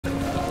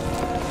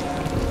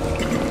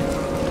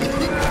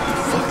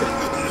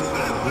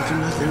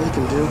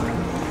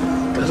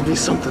can do. Gotta be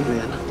something,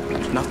 man.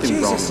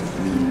 Nothing wrong with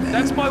me, man.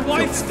 That's my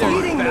wife,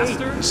 you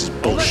bastard. This is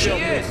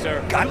bullshit.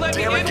 Sir. God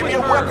damn it, give me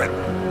a weapon.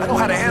 I know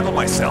how to handle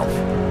myself.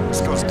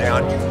 This goes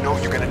down, you know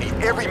you're gonna need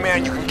every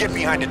man you can get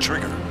behind the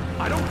trigger.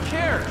 I don't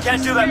care.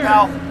 Can't do that,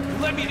 pal.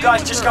 You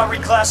guys just got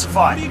reclassified.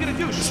 What are you gonna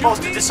do? We're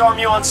supposed to disarm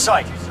you on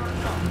sight.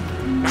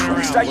 At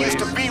least I used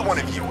to be one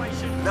of you.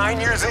 9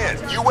 years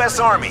in, U.S.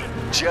 Army,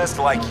 just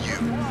like you.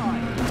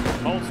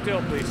 Hold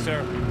still, please,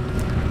 sir.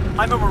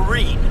 I'm a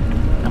Marine,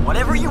 and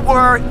whatever you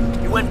were,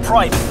 you went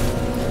private.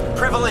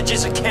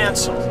 Privileges are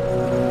canceled.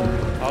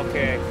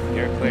 Okay,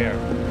 you're clear.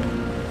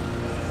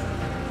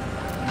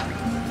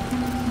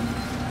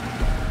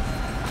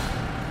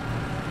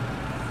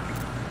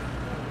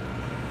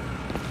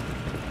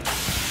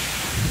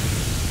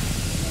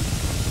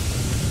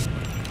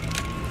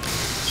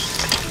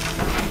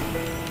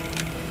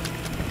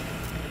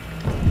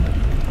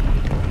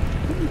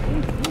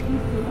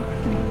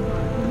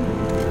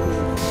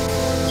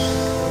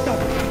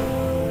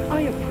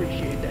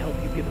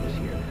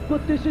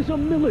 But this is a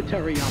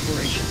military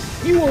operation.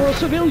 You are a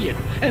civilian,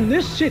 and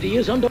this city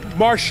is under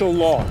martial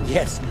law.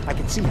 Yes, I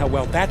can see how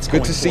well that's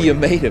good to see you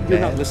made it, man. You're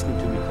not listening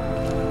to me.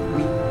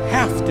 We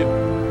have to.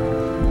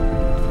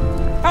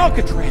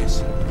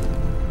 Alcatraz!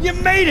 You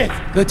made it!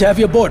 Good to have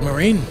you aboard,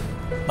 Marine.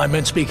 My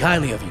men speak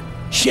highly of you.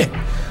 Shit,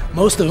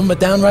 most of them are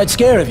downright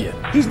scared of you.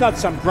 He's not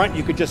some grunt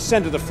you could just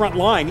send to the front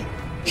line.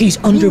 He's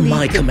under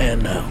my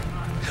command now.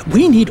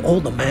 We need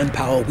all the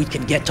manpower we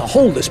can get to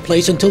hold this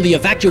place until the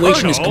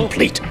evacuation is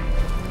complete.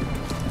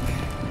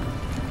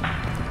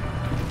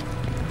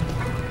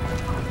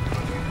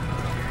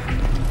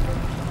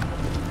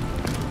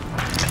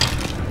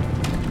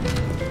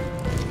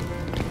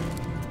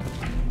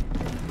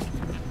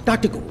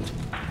 Dr. Gould,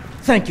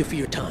 thank you for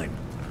your time.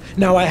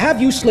 Now I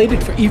have you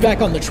slated for evac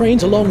on the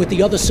trains along with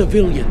the other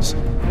civilians.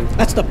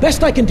 That's the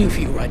best I can do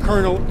for you right now.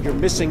 Colonel, you're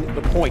missing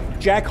the point.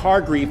 Jack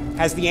Hargreave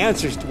has the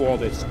answers to all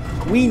this.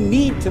 We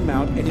need to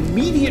mount an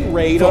immediate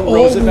raid on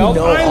Roosevelt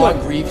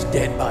Island. Hargreave's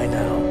dead by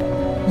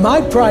now.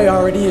 My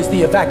priority is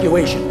the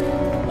evacuation.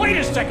 Wait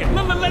a second!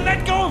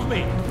 Let go of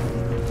me!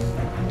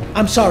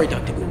 I'm sorry,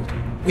 Dr. Gould.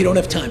 We don't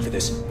have time for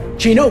this.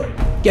 Chino,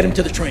 get him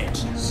to the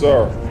trains.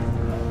 Sir.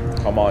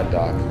 Come on,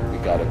 Doc. We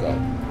gotta go.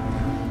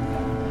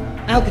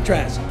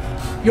 Alcatraz,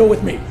 you're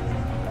with me.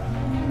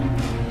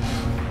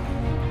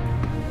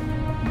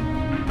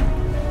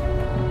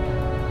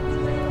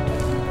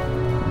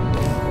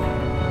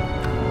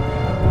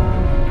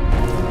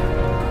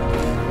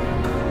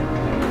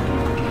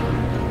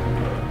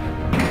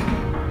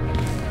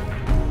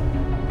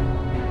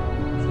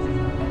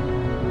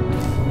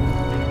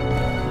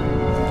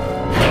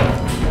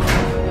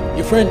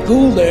 Your friend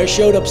Gould there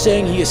showed up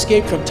saying he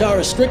escaped from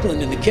Tara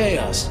Strickland in the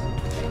chaos.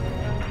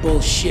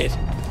 Bullshit.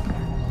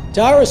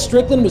 Tara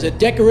Strickland was a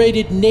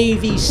decorated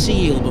Navy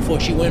SEAL before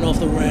she went off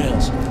the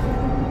rails.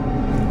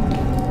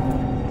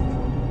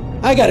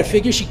 I gotta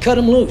figure she cut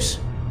him loose.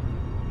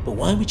 But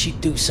why would she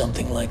do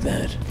something like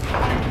that?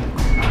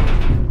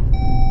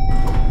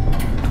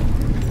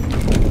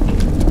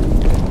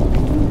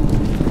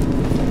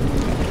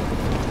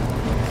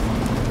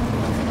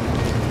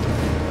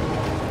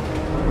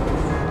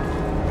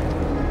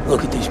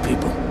 Look at these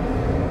people.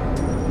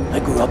 I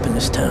grew up in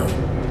this town.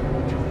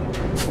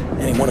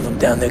 Any one of them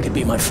down there could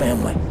be my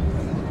family.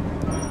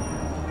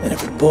 And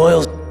if it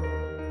boils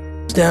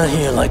down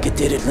here like it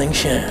did at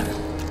Lingshan.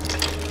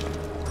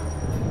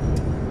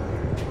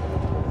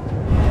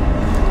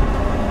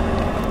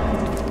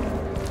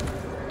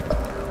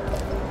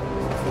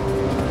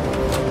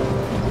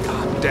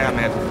 God damn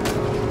it.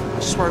 I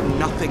swear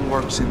nothing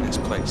works in this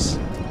place.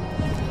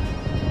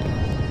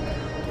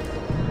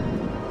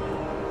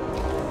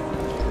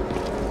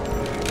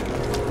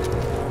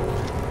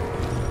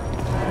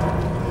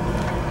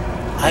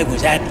 I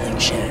was at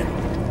Lingshan.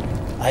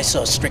 I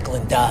saw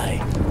Strickland die.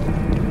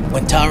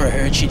 When Tara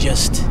heard, she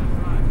just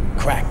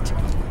cracked.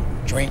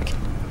 Drink,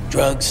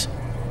 drugs,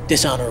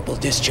 dishonorable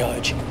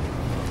discharge.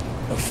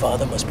 Her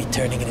father must be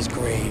turning in his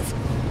grave.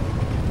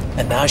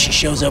 And now she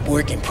shows up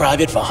working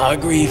private for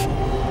Hargreave.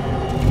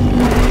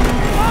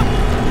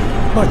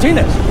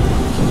 Martinez!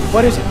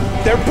 What is it?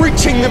 They're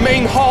breaching the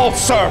main hall,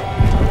 sir!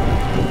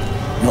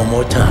 No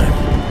more time.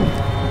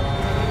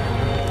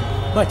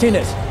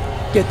 Martinez,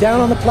 get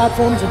down on the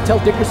platforms and tell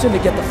Dickerson to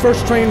get the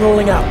first train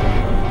rolling out.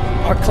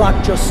 Our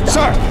clock just stopped.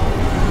 Sir!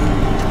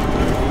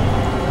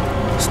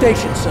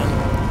 Station, son.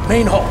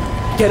 Main hall.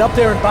 Get up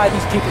there and buy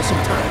these people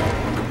some time.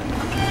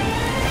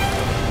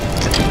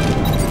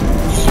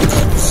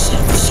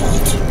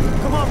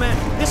 Come on,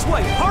 man. This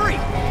way. Hurry!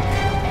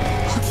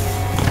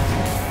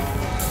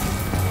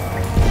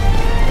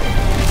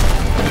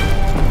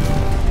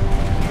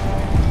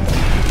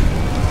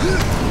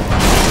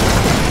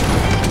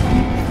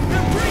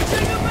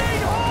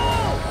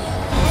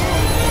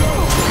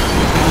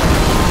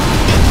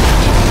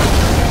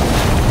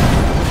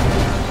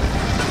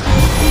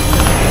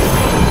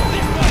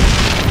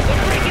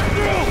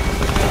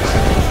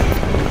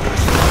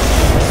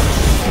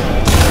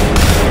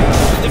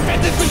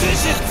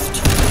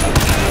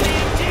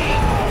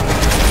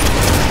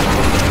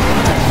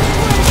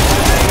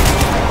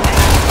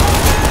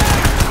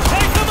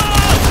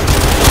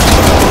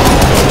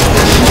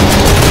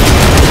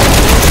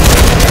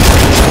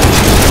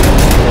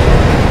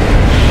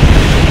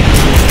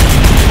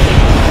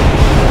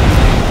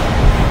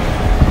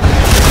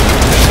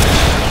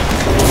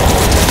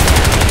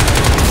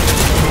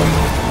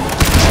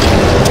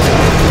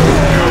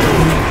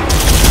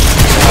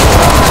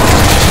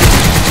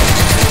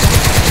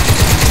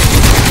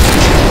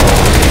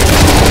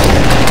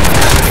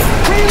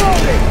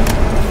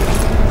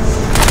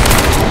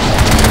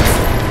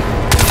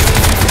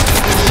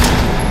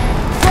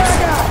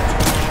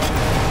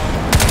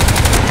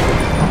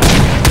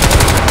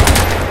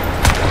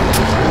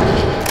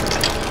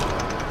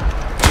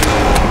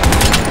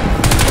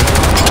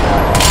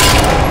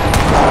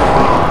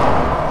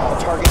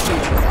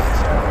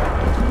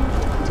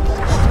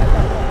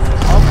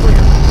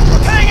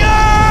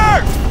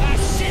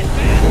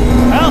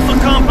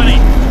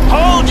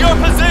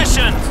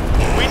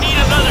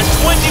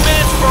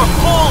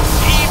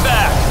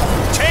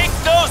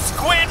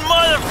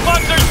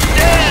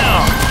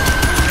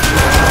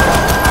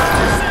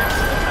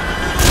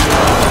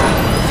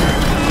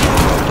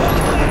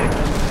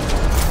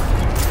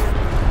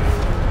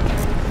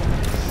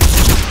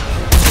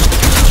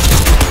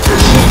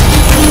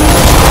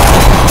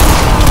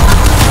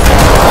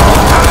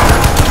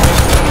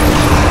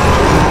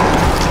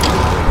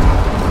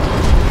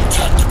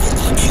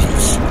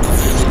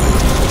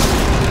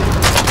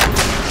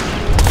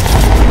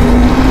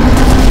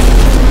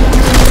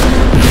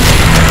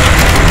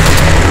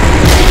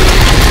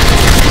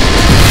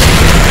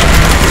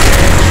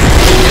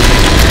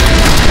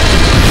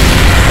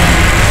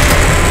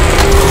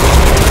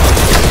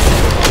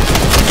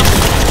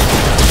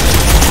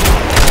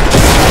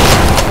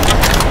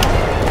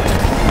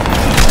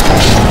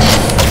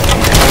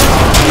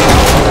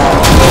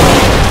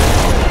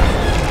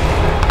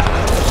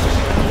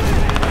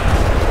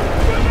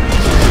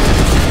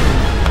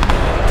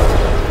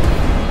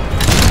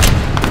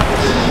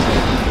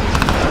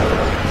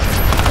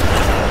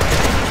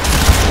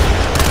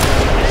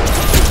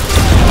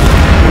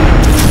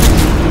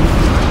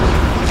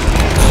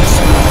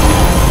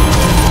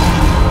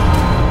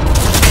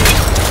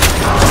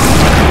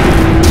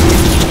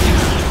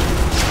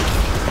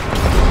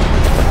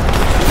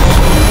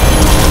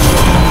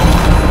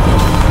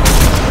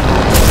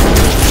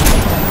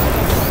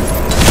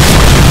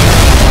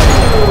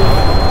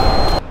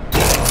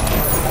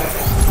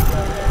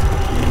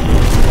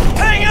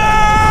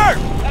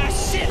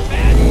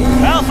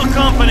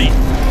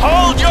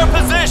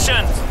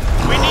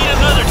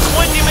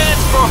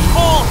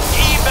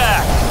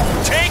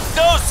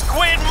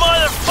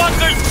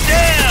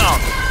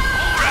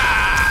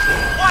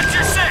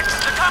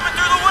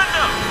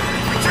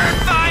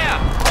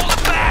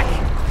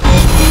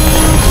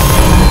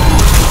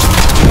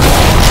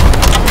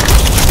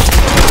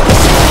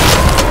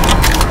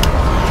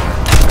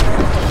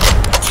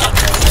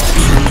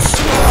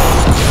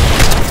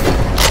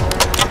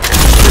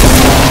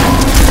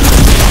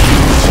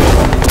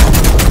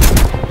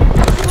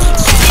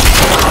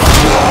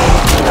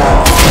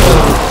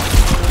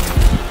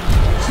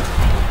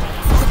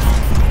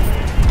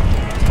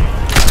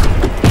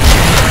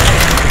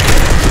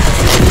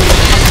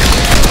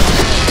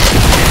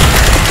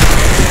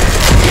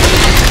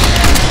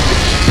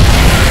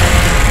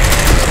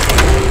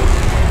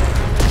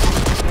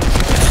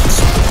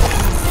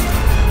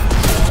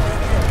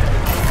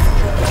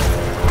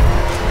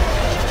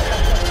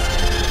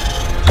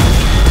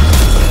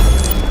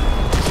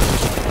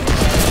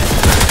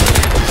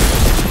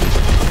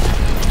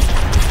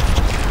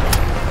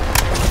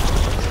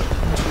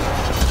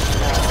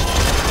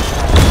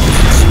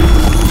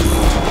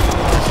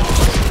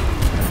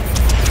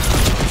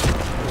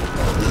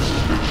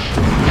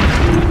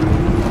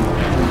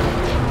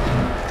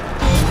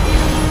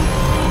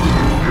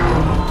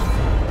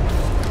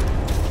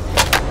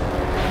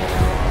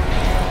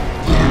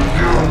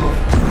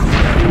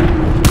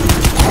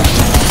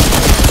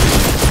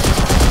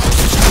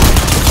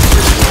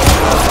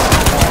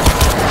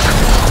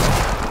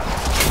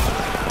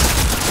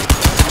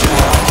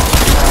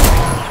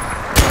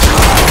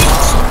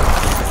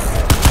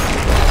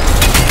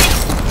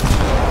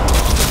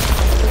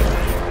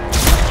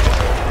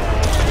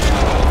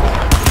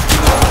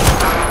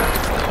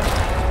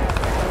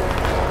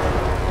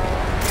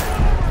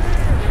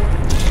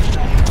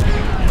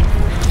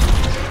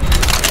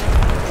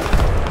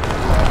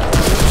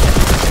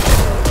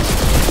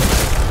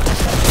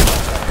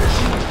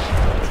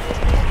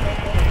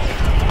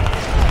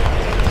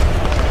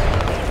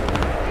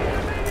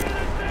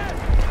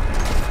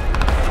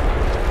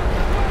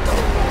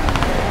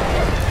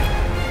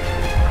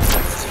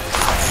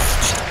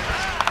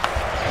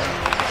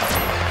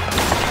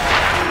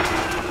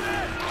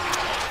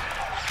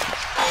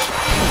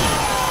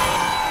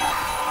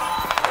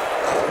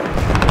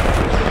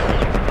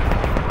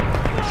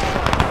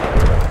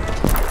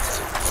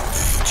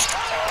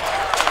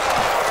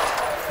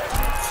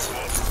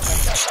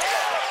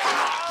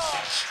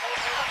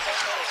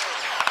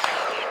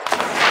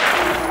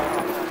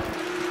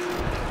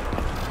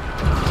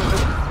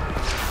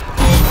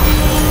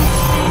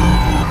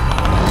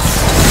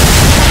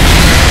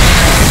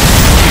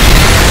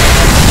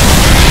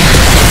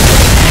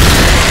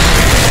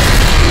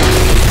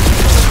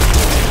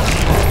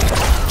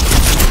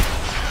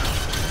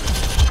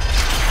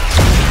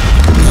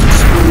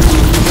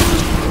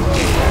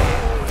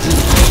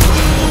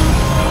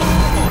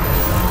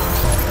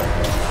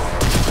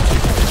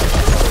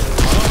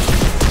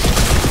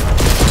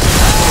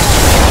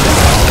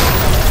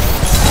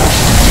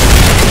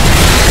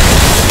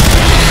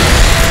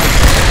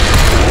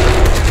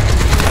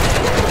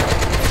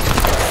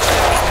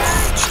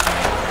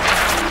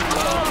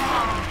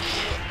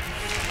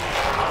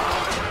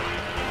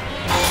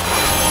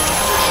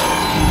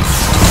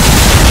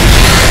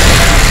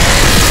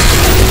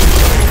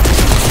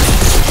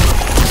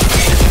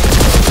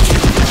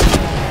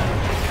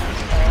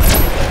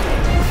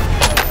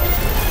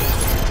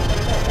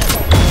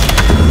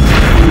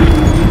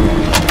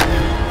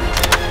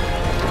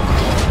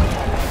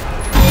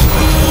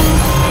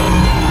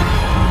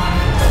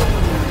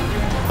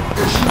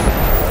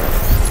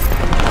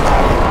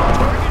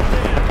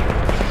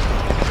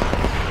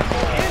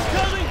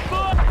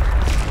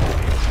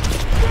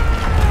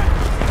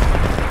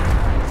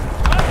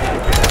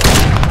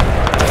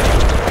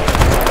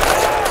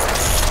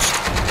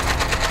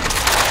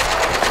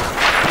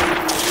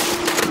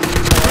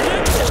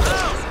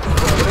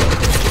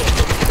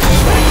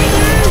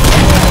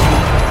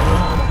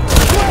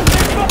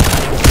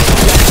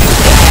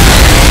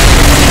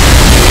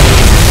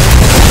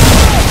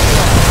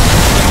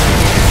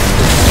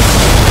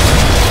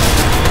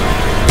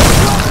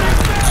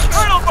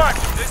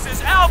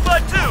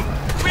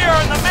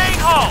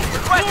 all!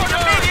 Requesting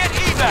immediate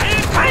evac!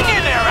 Hang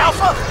in there,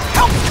 Alpha!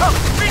 Help's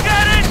coming! We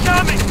got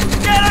incoming!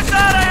 Get us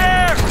out of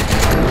here!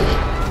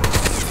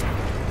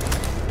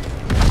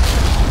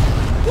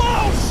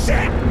 Whoa,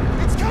 shit!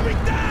 It's coming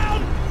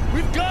down!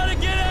 We've got to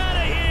get out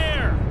of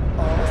here!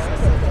 All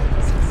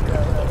civilians go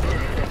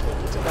immediately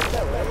to the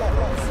lower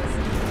levels.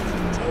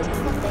 Take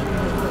what they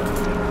need.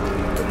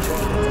 The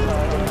trains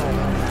are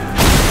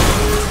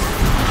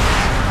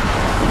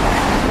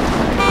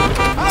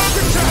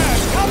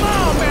departing. Come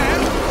on, man!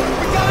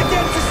 We gotta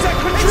get to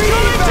second tree! It's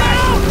going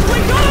down! We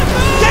gotta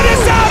move! Get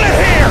us out of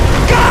here!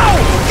 Go!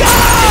 Go!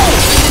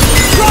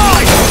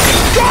 Drive!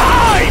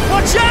 Drive!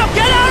 Watch out!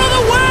 Get out of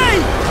the way!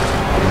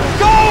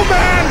 Go,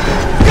 man!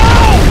 Go!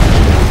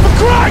 For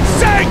Christ's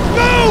sake,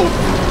 move!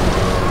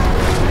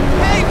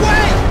 Hey,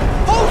 wait!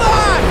 Hold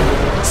on!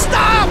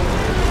 Stop!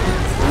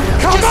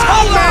 Come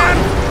on, man!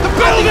 The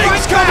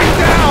building's coming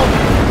down!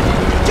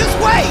 Just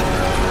wait!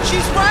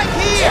 She's right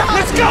here!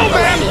 Let's go,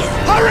 man!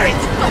 Hurry!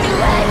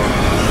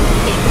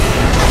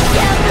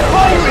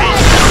 Holy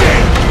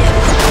shit!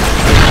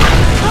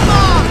 Come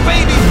on,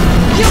 baby!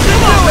 You can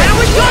do it! Man,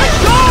 we gotta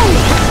go!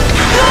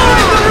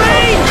 Glory,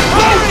 Marine!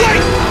 Oh,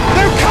 wait!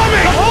 They're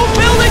coming! The whole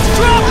building's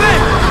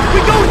dropping! We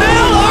go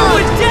now or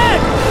we're dead!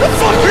 The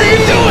fuck are you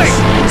doing?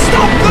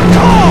 Stop the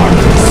car!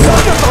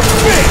 Son of a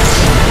bitch!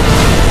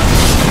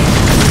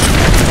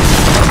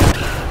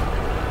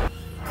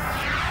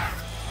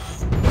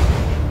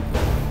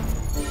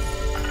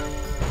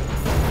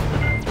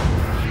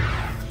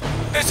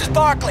 This is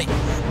Barkley.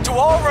 To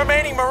all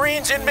remaining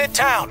Marines in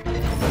Midtown.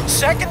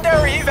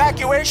 Secondary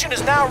evacuation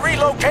is now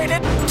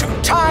relocated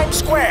to Times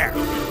Square,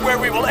 where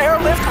we will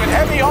airlift with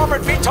heavy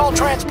armored VTOL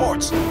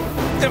transports.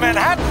 The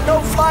Manhattan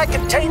no-fly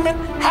containment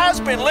has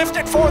been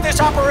lifted for this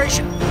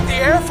operation. The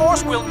Air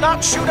Force will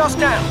not shoot us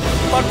down,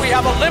 but we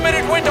have a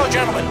limited window,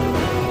 gentlemen.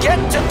 Get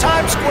to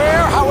Times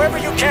Square however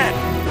you can.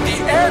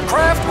 The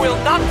aircraft will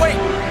not wait.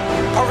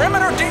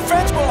 Perimeter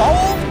defense will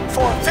hold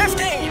for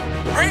 15.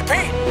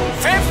 Repeat,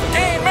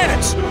 15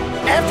 minutes.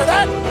 After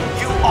that,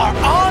 you are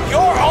on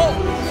your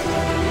own.